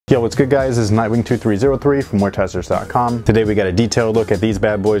Yo, what's good guys? This is Nightwing2303 from WearTesters.com. Today we got a detailed look at these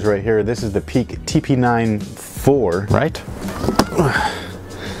bad boys right here. This is the PEAK TP9-4, right?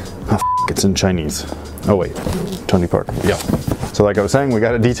 Oh, it's in Chinese. Oh wait, Tony Parker, yeah. So like I was saying, we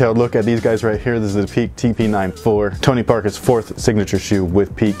got a detailed look at these guys right here. This is the PEAK TP9-4, Tony Parker's 4th signature shoe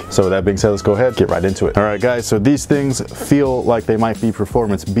with PEAK. So with that being said, let's go ahead, get right into it. All right guys, so these things feel like they might be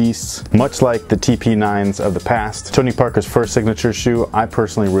performance beasts, much like the TP9s of the past. Tony Parker's first signature shoe, I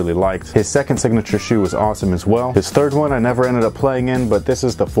personally really liked. His second signature shoe was awesome as well. His third one I never ended up playing in, but this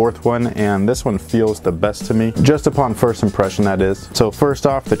is the 4th one, and this one feels the best to me, just upon first impression that is. So first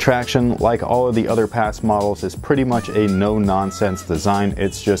off, the traction, like all of the other past models, is pretty much a no-nonsense design.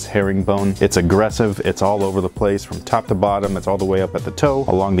 It's just herringbone. It's aggressive. It's all over the place from top to bottom. It's all the way up at the toe,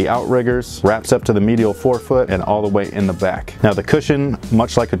 along the outriggers, wraps up to the medial forefoot, and all the way in the back. Now the cushion,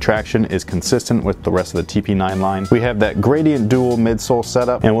 much like the traction, is consistent with the rest of the TP9 line. We have that gradient dual midsole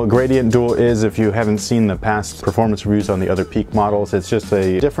setup, and what gradient dual is, if you haven't seen the past performance reviews on the other PEAK models, it's just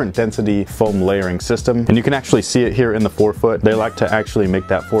a different density foam layering system, and you can actually see it here in the forefoot. They like to actually make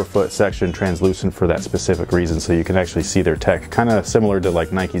that forefoot section translucent for that specific reason, so you can actually see their tech, kind of similar to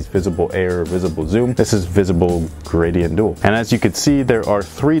like Nike's Visible Air or Visible Zoom. This is Visible Gradient Dual. And as you can see, there are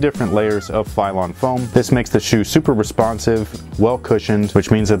 3 different layers of Phylon foam. This makes the shoe super responsive, well cushioned,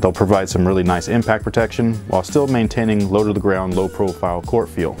 which means that they'll provide some really nice impact protection while still maintaining low to the ground, low profile court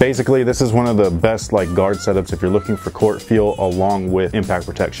feel. Basically, this is one of the best like guard setups if you're looking for court feel along with impact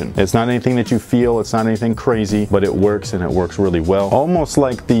protection. It's not anything that you feel, it's not anything crazy, but it works, and it works really well. Almost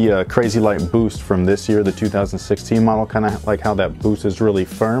like the Crazy Light Boost from this year, the 2016 model, kind of like how that boost is really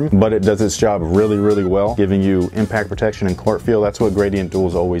firm, but it does its job really well, giving you impact protection and court feel. That's what Gradient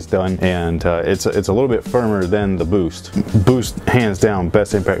Dual's always done, and it's a little bit firmer than the Boost. Boost, hands down,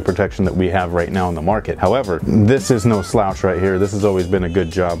 best impact protection that we have right now in the market. However, this is no slouch right here. This has always been a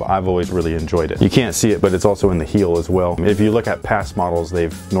good job. I've always really enjoyed it. You can't see it, but it's also in the heel as well. If you look at past models,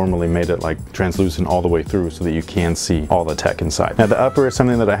 they've normally made it like translucent all the way through so that you can see all the tech inside. Now the upper is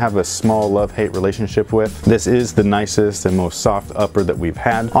something that I have a small love-hate relationship with. This is the nicest and most soft upper that we've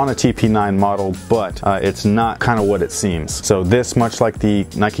had on a TP9 model, but it's not kind of what it seems. So this, much like the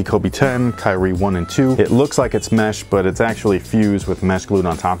Nike Kobe 10, Kyrie 1 and 2, it looks like it's mesh, but it's actually fused with mesh glued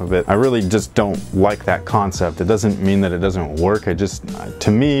on top of it. I really just don't like that concept. It doesn't mean that it doesn't work. It just,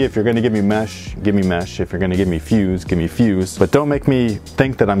 to me, if you're going to give me mesh, give me mesh. If you're going to give me fuse, give me fuse. But don't make me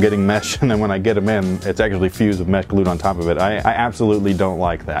think that I'm getting mesh and then when I get them in, it's actually fused with mesh glued on top of it. I absolutely don't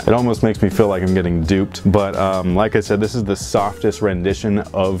like that. It almost makes me feel like I'm getting duped. But like I said, this is the softest rendition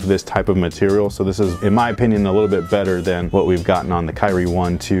of this type of material, so this is, in my opinion, a little bit better than what we've gotten on the Kyrie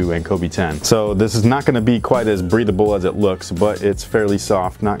 1, 2, and Kobe 10. So this is not going to be quite as breathable as it looks, but it's fairly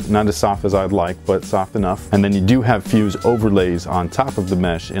soft. Not as soft as I'd like, but soft enough. And then you do have fuse overlays on top of the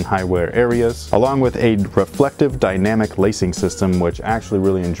mesh in high wear areas, along with a reflective dynamic lacing system, which I actually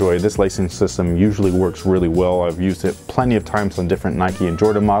really enjoy. This lacing system usually works really well. I've used it plenty of times on different Nike and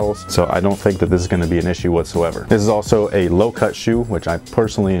Jordan models, so I don't think that this is going to be an issue whatsoever. This is also a low cut shoe, which I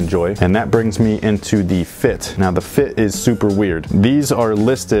personally enjoy, and that brings me into the fit. Now the fit is super weird. These are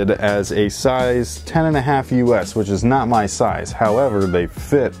listed as a size 10.5 US, which is not my size. However, they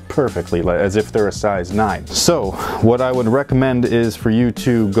fit perfectly, as if they're a size 9. So what I would recommend is for you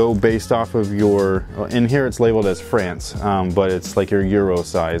to go based off of your, in here it's labeled as France, but it's like your Euro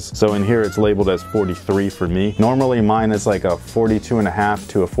size. So in here it's labeled as 43 for me. Normally mine is like a 42.5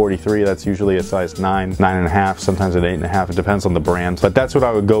 to a 43. That's usually a size 9, 9.5, sometimes an 8.5. It depends on the brand, but that's what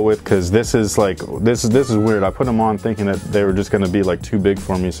I would go with, because this is like, this is weird. I put them on thinking that they were just going to be like too big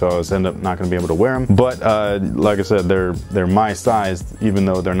for me, so I was end up not going to be able to wear them. But like I said, they're my size, even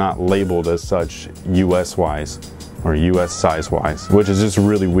though they're not labeled as such US wise, or US size wise, which is just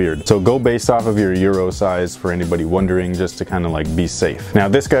really weird. So go based off of your Euro size for anybody wondering, just to kind of like be safe. Now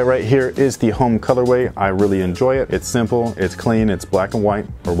this guy right here is the home colorway. I really enjoy it. It's simple, it's clean, it's black and white,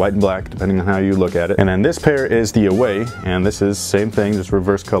 or white and black, depending on how you look at it. And then this pair is the away, and this is same thing, just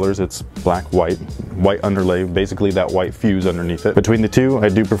reverse colors. It's black, white underlay, basically that white fuse underneath it. Between the two, I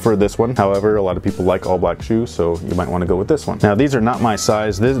do prefer this one. However, a lot of people like all black shoes, so you might want to go with this one. Now these are not my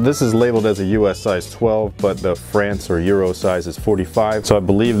size. This is labeled as a US size 12, but the France or Euro size is 45, so I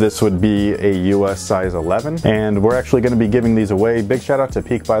believe this would be a US size 11, and we're actually going to be giving these away. Big shout out to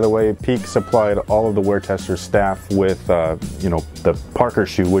PEAK, by the way. PEAK supplied all of the WearTesters staff with you know, the Parker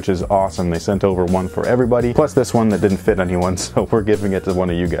shoe, which is awesome. They sent over one for everybody, plus this one that didn't fit anyone, so we're giving it to one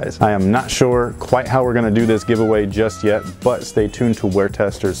of you guys. I am not sure quite how we're going to do this giveaway just yet, but stay tuned to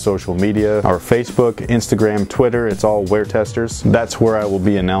WearTesters social media, our Facebook, Instagram, Twitter. It's all WearTesters. That's where I will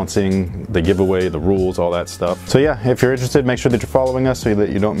be announcing the giveaway, the rules, all that stuff. So yeah, if you're interested, make sure that you're following us so that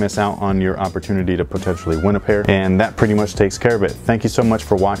you don't miss out on your opportunity to potentially win a pair. And that pretty much takes care of it. Thank you so much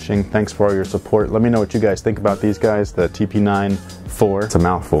for watching. Thanks for all your support. Let me know what you guys think about these guys, the TP9-4. It's a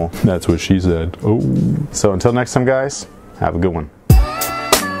mouthful. That's what she said. Oh. So until next time, guys, have a good one.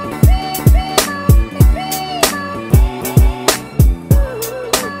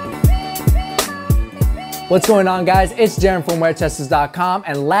 What's going on, guys? It's Darren from WearTesters.com,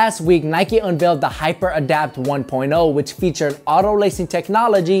 and last week Nike unveiled the Hyper Adapt 1.0, which featured auto lacing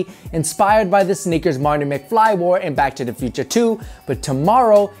technology inspired by the sneakers Marty McFly wore in Back to the Future 2. But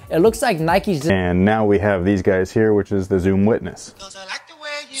tomorrow, it looks like Nike's just... And now we have these guys here, which is the Zoom Witness.